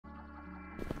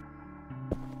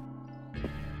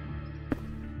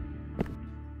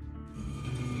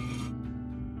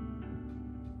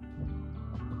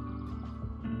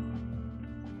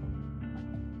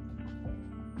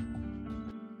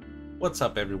What's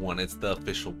up everyone, it's the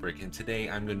Official Brick, and today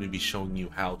I'm going to be showing you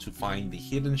how to find the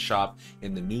hidden shop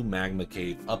in the new Magma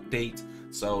Cave update.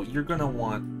 So you're going to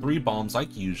want 3 bombs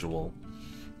like usual.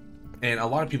 And a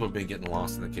lot of people have been getting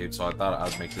lost in the cave, so I thought I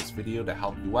would make this video to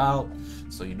help you out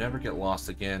so you never get lost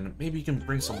again. Maybe you can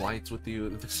bring some lights with you.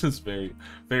 This is very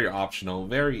optional.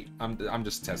 I'm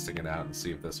just testing it out and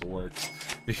see if this works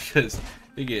because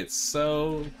it gets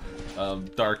so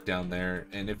dark down there.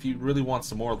 And if you really want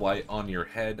some more light on your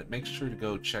head, make sure to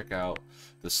go check out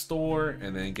the store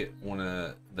and then get one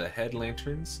of the head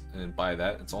lanterns and buy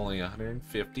that. It's only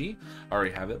 150. I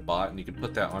already have it bought, and you can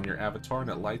put that on your avatar and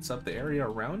it lights up the area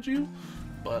around you.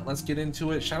 But let's get into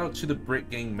it. Shout out to the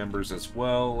Brick Gang members as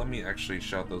well. Let me actually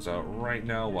shout those out right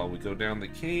now while we go down the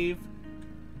cave.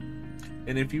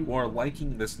 And if you are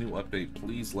liking this new update,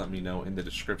 please let me know in the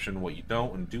description what you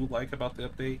don't and do like about the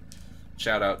update.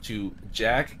 Shout out to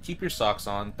Jack, Keep Your Socks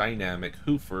On, Dynamic,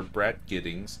 Hoofer, Brad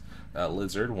Giddings,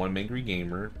 Lizard, One Mangry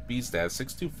Gamer,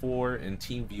 Beesdad624, and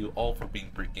Team View, all for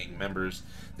being Brick Gang members.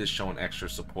 This showing extra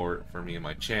support for me and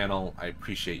my channel. I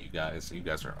appreciate you guys. You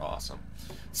guys are awesome.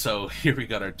 So here we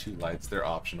got our 2 lights. They're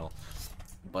optional,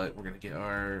 but we're gonna get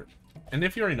our. And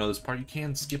if you already know this part, you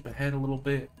can skip ahead a little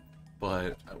bit,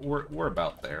 but we're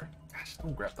about there. Gosh,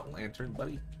 don't grab the lantern,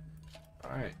 buddy.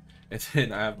 All right, and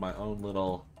then I have my own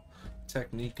little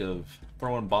technique of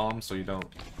throwing bombs so you don't.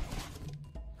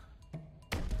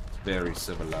 Very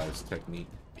civilized technique.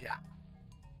 Yeah.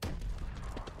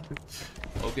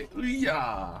 Okay.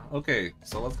 Yeah. Okay.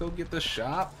 So let's go get the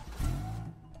shop.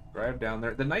 Drive down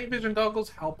there. The night vision goggles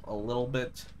help a little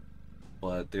bit,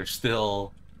 but they're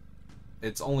still.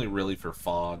 It's only really for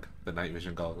fog. The night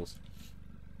vision goggles.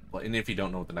 But and if you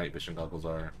don't know what the night vision goggles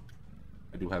are,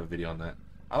 I do have a video on that.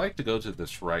 I like to go to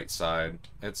this right side.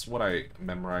 It's what I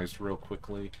memorized real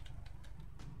quickly.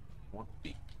 I want to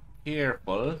be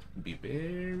careful. Be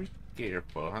very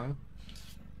careful, huh?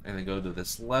 And then go to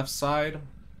this left side.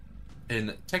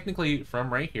 And technically,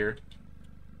 from right here,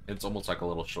 it's almost like a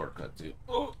little shortcut, too.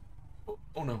 Oh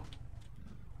no.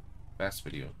 Fast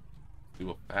video. Do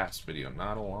a fast video,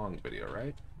 not a long video,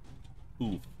 right?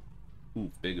 Oof.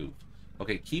 Oof, big oof.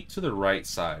 Okay, keep to the right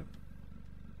side.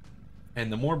 And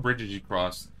the more bridges you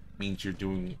cross means you're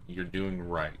doing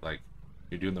right. Like,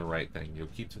 you're doing the right thing. You'll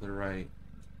keep to the right.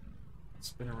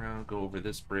 Spin around, go over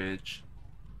this bridge.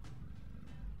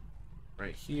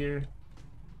 Right here.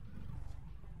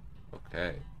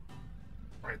 Okay.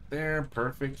 Right there,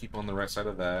 perfect. Keep on the right side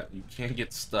of that. You can't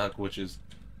get stuck, which is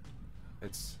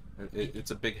it's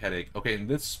a big headache. Okay, and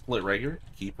this split right here,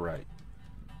 keep right.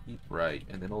 Keep right.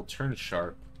 And then it'll turn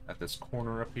sharp at this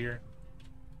corner up here.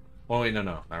 Oh wait, no,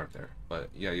 not right there. But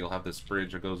yeah, you'll have this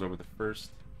bridge that goes over the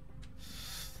first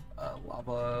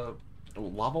lava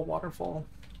waterfall.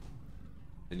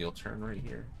 Then you'll turn right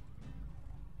here.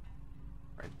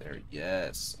 Right there,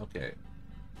 yes. Okay.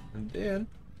 And then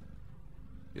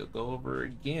you'll go over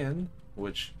again,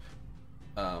 which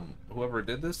whoever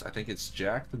did this, I think it's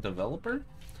Jack the developer.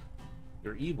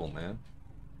 You're evil, man.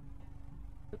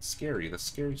 It's scary. That's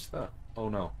scary stuff. Oh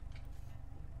no.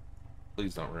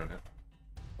 Please don't ruin it.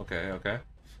 Okay, okay.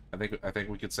 I think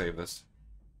we could save this.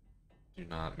 Do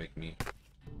not make me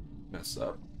mess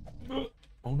up.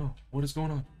 Oh no, what is going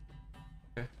on?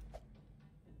 Okay.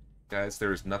 Guys,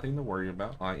 there is nothing to worry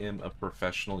about. I am a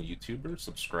professional YouTuber.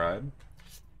 Subscribe.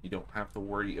 You don't have to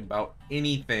worry about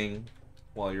anything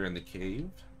while you're in the cave.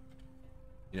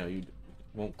 You know, you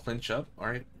won't clinch up.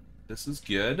 Alright, this is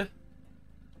good.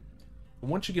 And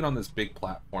once you get on this big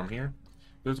platform here,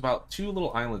 there's about 2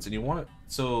 little islands, and you want it.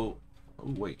 So,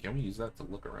 oh wait, can we use that to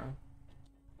look around?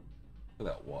 Look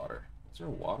at that water. Is there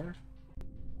water?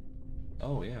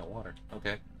 Oh yeah, water.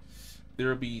 Okay.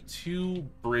 There'll be 2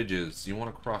 bridges. You want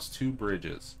to cross 2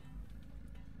 bridges.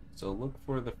 So look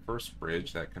for the first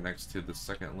bridge that connects to the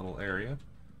second little area,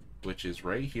 which is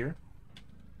right here.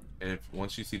 And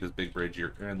once you see this big bridge,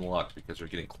 you're in luck because you're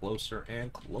getting closer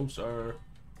and closer.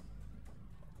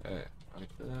 Okay,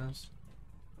 like this.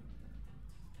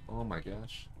 Oh my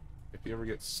gosh. If you ever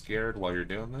get scared while you're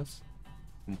doing this,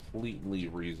 completely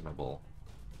reasonable.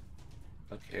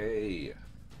 Okay.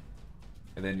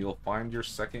 And then you'll find your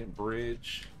second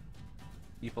bridge.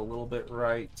 Keep a little bit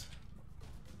right.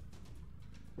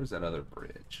 Where's that other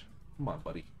bridge? Come on,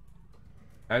 buddy.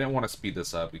 I didn't want to speed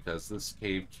this up because this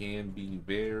cave can be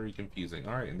very confusing.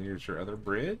 Alright, and there's your other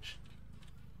bridge.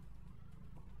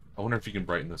 I wonder if you can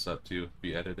brighten this up too, if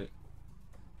you edit it.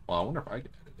 Well, I wonder if I can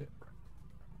edit it.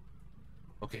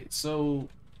 Okay, so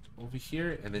over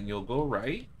here, and then you'll go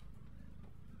right.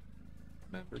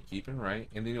 Remember, keeping right,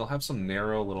 and then you'll have some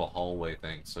narrow little hallway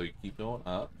thing. So you keep going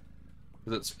up,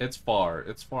 because it's far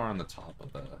on the top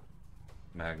of the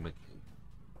Magma Cave.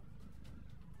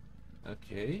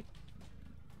 Okay.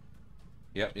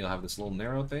 Yep, you'll have this little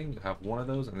narrow thing. You'll have one of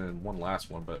those, and then one last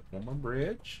one, but one more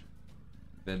bridge.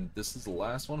 Then this is the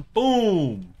last one.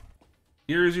 Boom!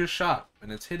 Here's your shop,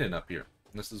 and it's hidden up here.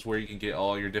 This is where you can get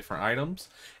all your different items.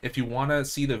 If you want to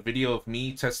see the video of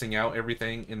me testing out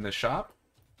everything in the shop,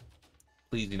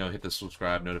 please, hit the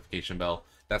subscribe notification bell.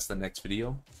 That's the next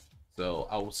video. So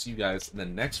I will see you guys in the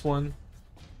next one.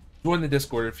 Join the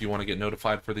Discord if you want to get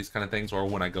notified for these kind of things, or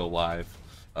when I go live.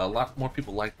 A lot more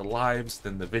people like the lives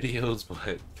than the videos,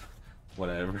 but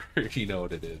whatever. You know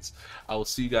what it is. I will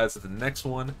see you guys at the next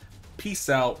one. Peace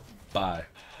out. Bye.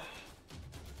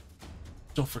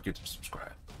 Don't forget to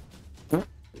subscribe.